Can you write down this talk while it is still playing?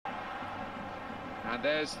And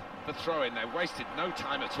there's the throw-in. They wasted no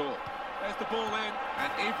time at all. There's the ball in.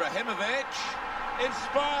 And Ibrahimovic,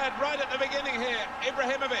 inspired right at the beginning here.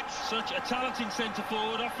 Ibrahimovic. Such a talented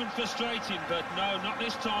centre-forward, often frustrating, but no, not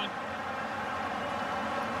this time.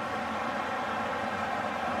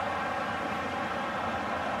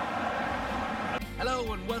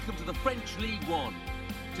 Hello and welcome to the French League One.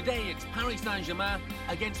 Today it's Paris Saint-Germain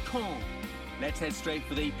against Caen. Let's head straight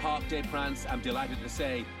for the Parc des Princes. I'm delighted to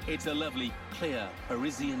say it's a lovely, clear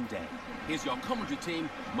Parisian day. Here's your commentary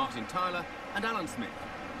team, Martin Tyler and Alan Smith.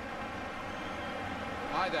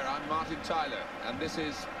 Hi there, I'm Martin Tyler, and this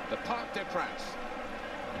is the Parc des Princes.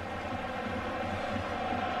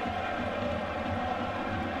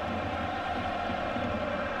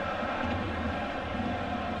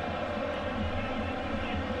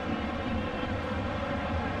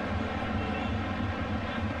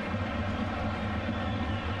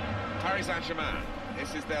 Paris Saint-Germain,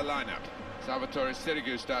 this is their lineup. Salvatore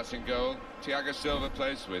Sirigu starts in goal. Thiago Silva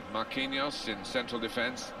plays with Marquinhos in central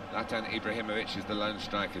defence. Zlatan Ibrahimovic is the lone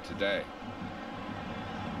striker today.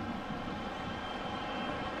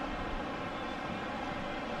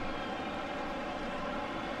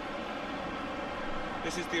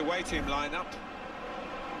 This is the away team lineup.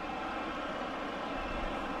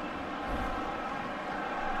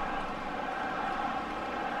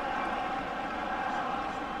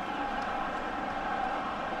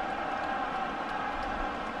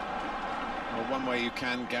 One way you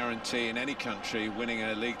can guarantee in any country winning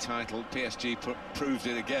a league title, PSG proved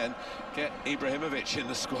it again, get Ibrahimovic in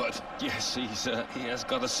the squad. Yes, he has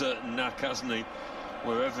got a certain knack, hasn't he?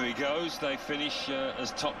 Wherever he goes, they finish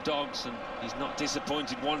as top dogs, and he's not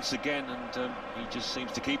disappointed once again, and he just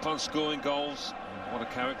seems to keep on scoring goals. What a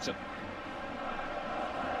character.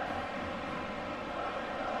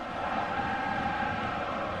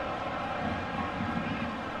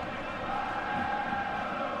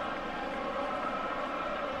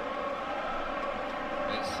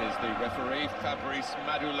 Is the referee, Fabrice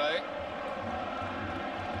Madoulet.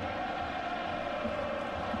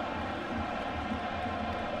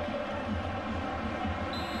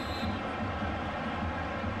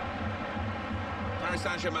 Paris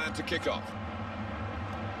Saint-Germain to kick off.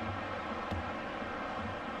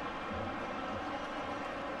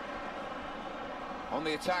 On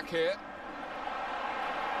the attack here.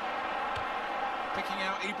 Picking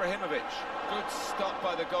out Ibrahimovic. Good stop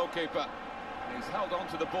by the goalkeeper. He's held on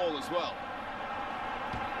to the ball as well.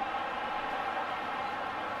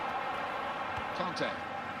 Conte.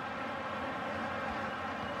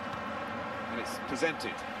 And it's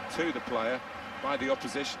presented to the player by the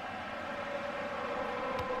opposition.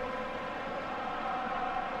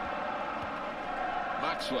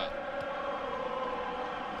 Maxwell.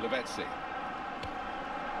 Lavezzi.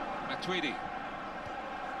 Matuidi.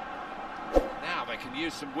 Now they can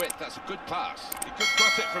use some width. That's a good pass. He could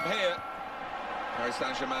cross it from here. Paris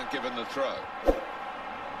Saint-Germain given the throw.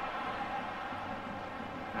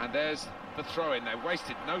 And there's the throw-in. They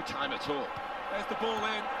wasted no time at all. There's the ball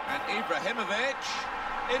in. And Ibrahimovic,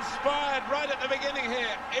 inspired right at the beginning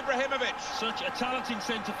here. Ibrahimovic. Such a talented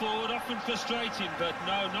centre-forward, often frustrating, but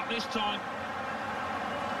no, not this time.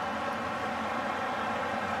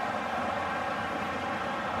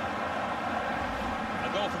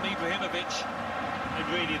 A goal from Ibrahimovic,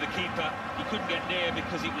 and really the keeper, he couldn't get near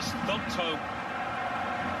because it was thumped home.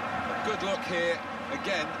 Good look here,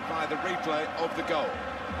 again, by the replay of the goal.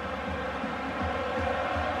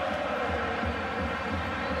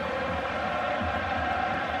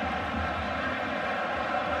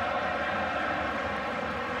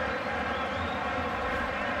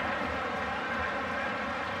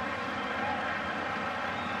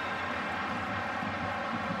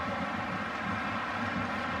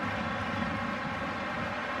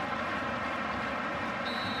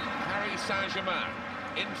 Paris Saint-Germain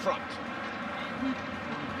in front.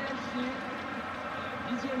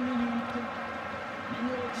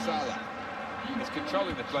 Salah is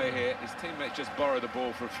controlling the play here. His teammates just borrow the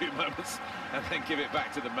ball for a few moments and then give it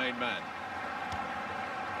back to the main man.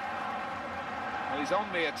 Well, he's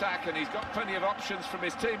on the attack and he's got plenty of options from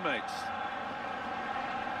his teammates.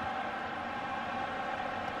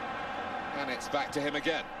 And it's back to him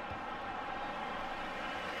again.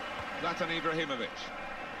 Zlatan Ibrahimovic.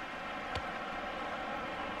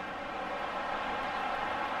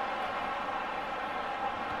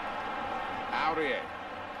 Aurier.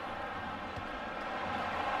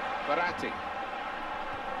 Verratti.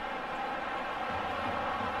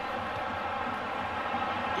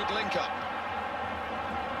 Good link up.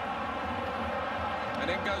 And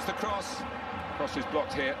in goes the cross. Cross is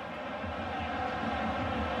blocked here.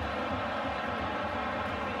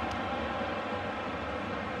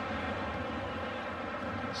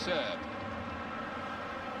 Serve.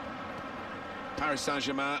 Paris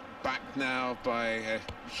Saint-Germain backed now by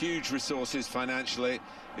huge resources financially.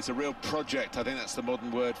 It's a real project. I think that's the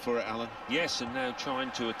modern word for it, Alan. Yes, and now trying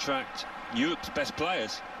to attract Europe's best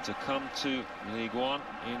players to come to Ligue 1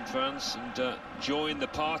 in France and join the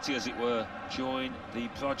party, as it were, join the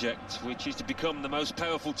project, which is to become the most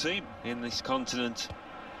powerful team in this continent.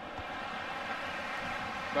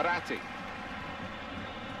 Baratti.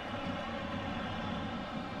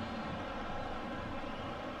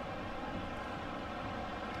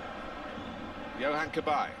 Johan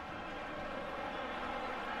Cabaye.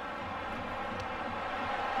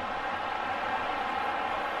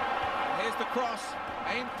 And here's the cross,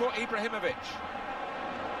 aimed for Ibrahimovic.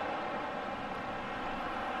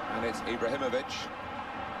 And it's Ibrahimovic.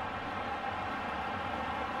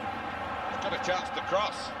 He's got a chance to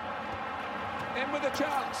cross. In with a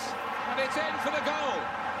chance, and it's in for the goal.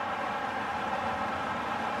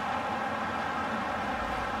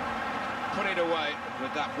 Put it away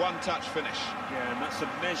with that one-touch finish. Yeah, and that's a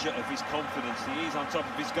measure of his confidence. He is on top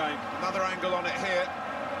of his game. Another angle on it here.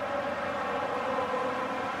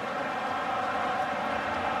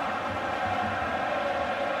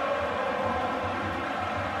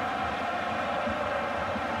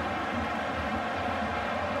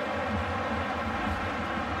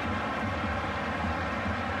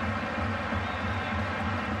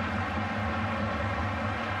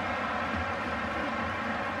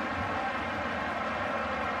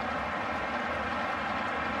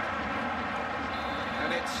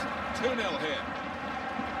 It's 2-0 here.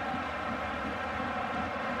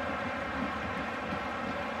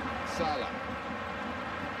 Salah.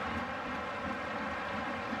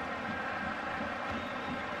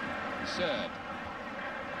 Serve.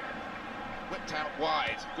 Whipped out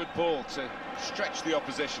wide. Good ball to stretch the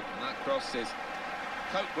opposition. And that cross is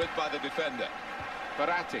coped with by the defender.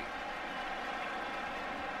 Baratti.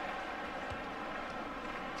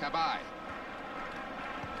 Cabaye.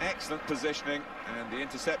 Excellent positioning, and the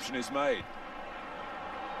interception is made.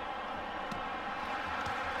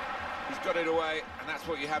 He's got it away, and that's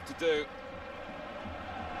what you have to do.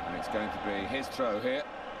 And it's going to be his throw here.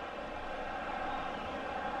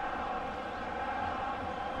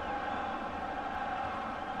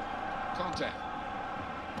 Conte.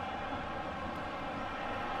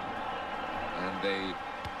 And the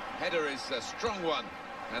header is a strong one,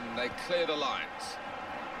 and they clear the lines.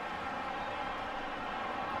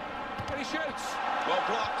 And he shoots. Well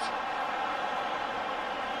blocked.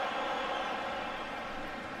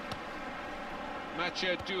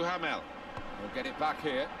 Mathieu Duhamel will get it back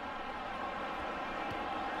here.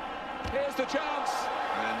 Here's the chance.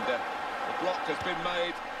 And the block has been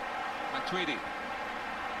made. Matuidi.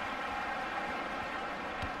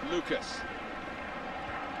 Lucas.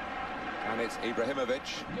 And it's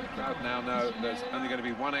Ibrahimovic. The crowd now know there's only going to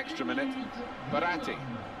be one extra minute. Baratti.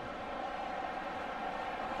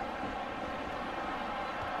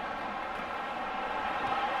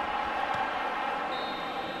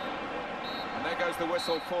 Goes the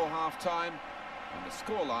whistle for half-time, and the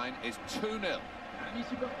scoreline is 2-0.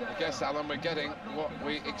 I guess, Alan, we're getting what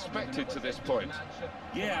we expected to this point.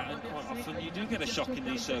 Yeah, and quite often you do get a shock in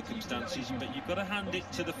these circumstances, but you've got to hand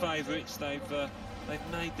it to the favourites. They've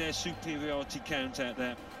made their superiority count out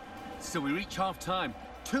there. So we reach half-time,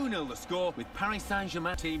 2-0 the score, with Paris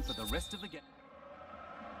Saint-Germain team for the rest of the game.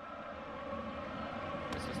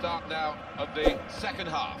 It's the start now of the second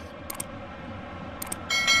half.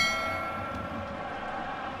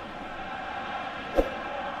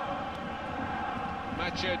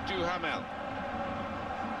 Mathieu Duhamel.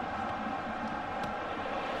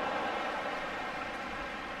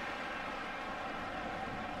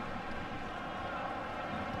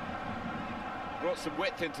 Brought some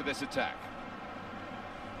width into this attack.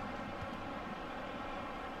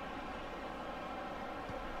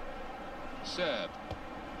 Serve.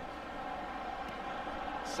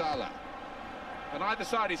 Salah. On either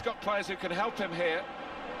side, he's got players who can help him here.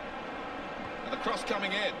 And the cross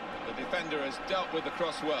coming in. The defender has dealt with the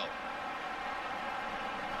cross well.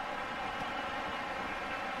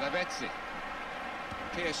 Lavezzi.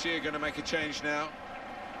 PSG are going to make a change now.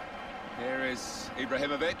 Here is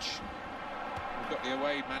Ibrahimovic. We've got the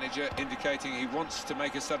away manager indicating he wants to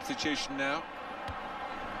make a substitution now.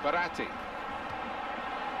 Baratti.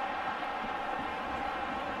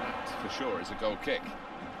 That, for sure, is a goal kick.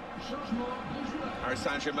 Paris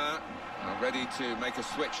Saint-Germain are ready to make a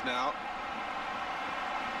switch now.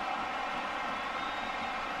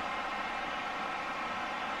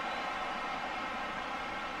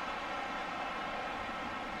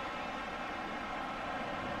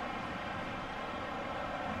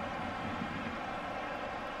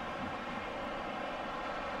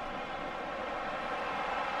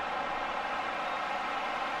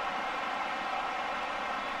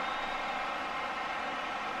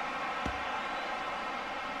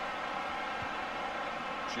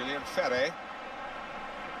 Julian Ferre.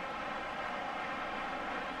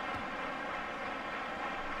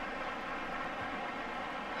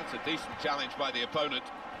 That's a decent challenge by the opponent.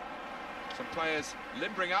 Some players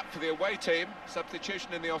limbering up for the away team.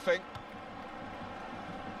 Substitution in the offing.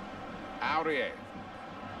 Aurier.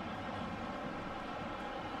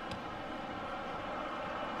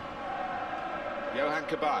 Johan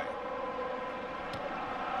Cabaye.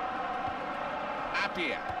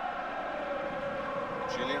 Appiah.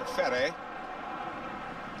 Julian Ferre.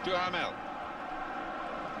 Duhamel.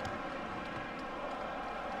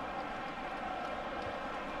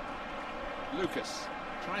 Lucas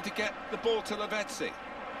trying to get the ball to Lavezzi.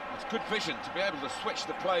 It's good vision to be able to switch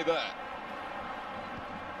the play there.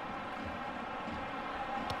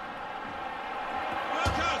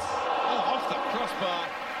 Lucas! Oh, off the crossbar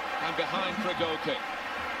and behind for a goal kick.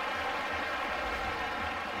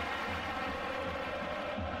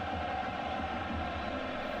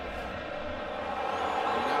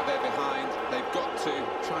 And now they're behind. They've got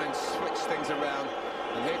to try and switch things around.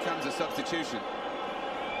 And here comes a substitution.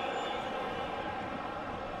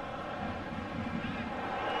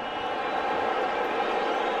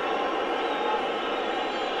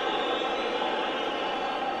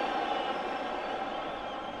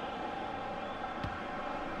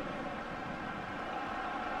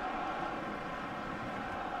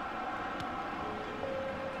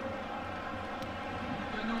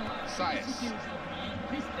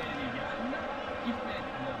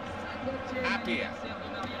 Appiah.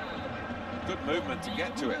 Good movement to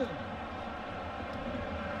get to it.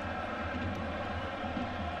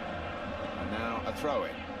 And now a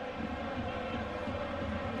throw-in.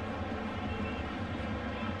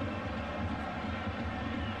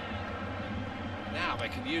 Now they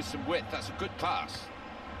can use some width. That's a good pass.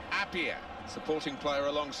 Appiah, supporting player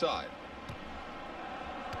alongside.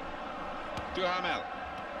 Duhamel.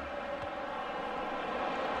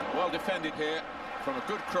 Well defended here from a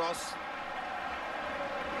good cross.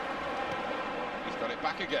 He's got it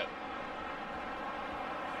back again.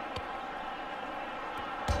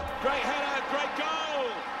 Great header, great goal!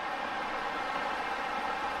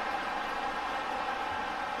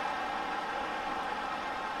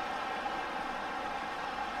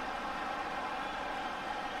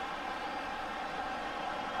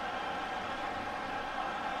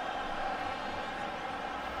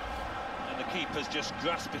 Keeper's just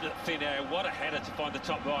grasping at thin air. What a header to find the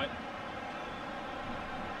top right.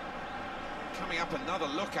 Coming up, another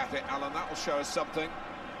look at it, Alan. That will show us something.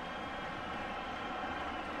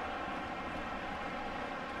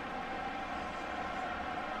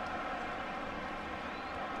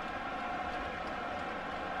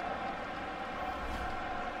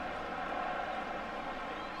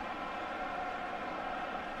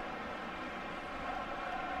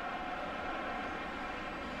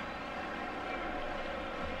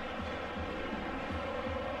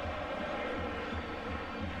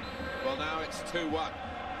 Well, now it's 2-1.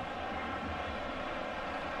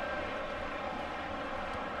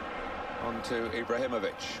 On to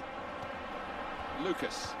Ibrahimovic.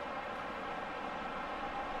 Lucas.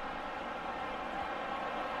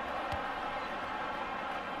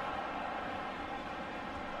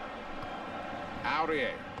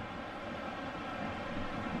 Aurier.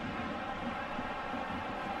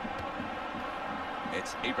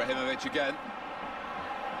 It's Ibrahimovic again.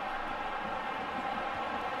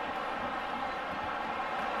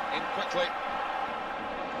 In quickly.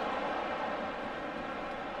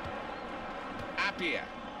 Appiah.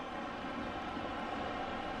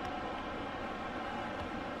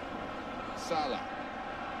 Salah.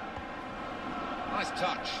 Nice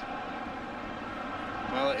touch.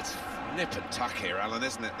 Well, it's nip and tuck here, Alan,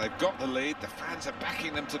 isn't it? They've got the lead, the fans are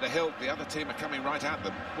backing them to the hilt, the other team are coming right at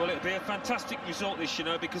them. Well, it'll be a fantastic result this, you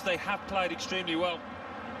know, because they have played extremely well.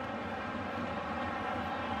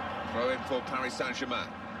 Throw in for Paris Saint-Germain.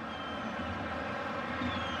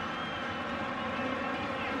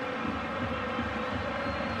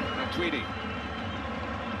 Tweedy.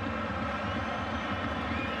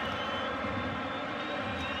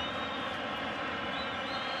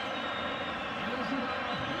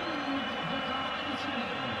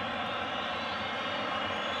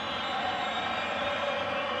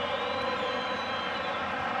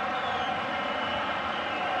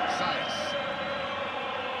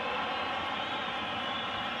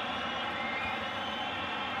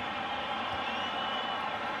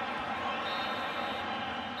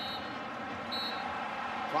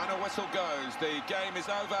 Final whistle goes, the game is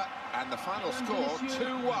over, and the final score,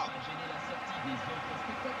 2-1.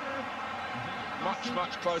 Much,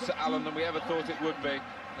 much closer, Alan, than we ever thought it would be,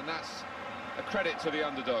 and that's a credit to the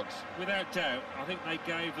underdogs. Without doubt, I think they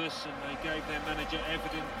gave us and they gave their manager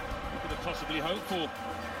everything we could have possibly hoped for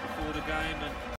before the game. And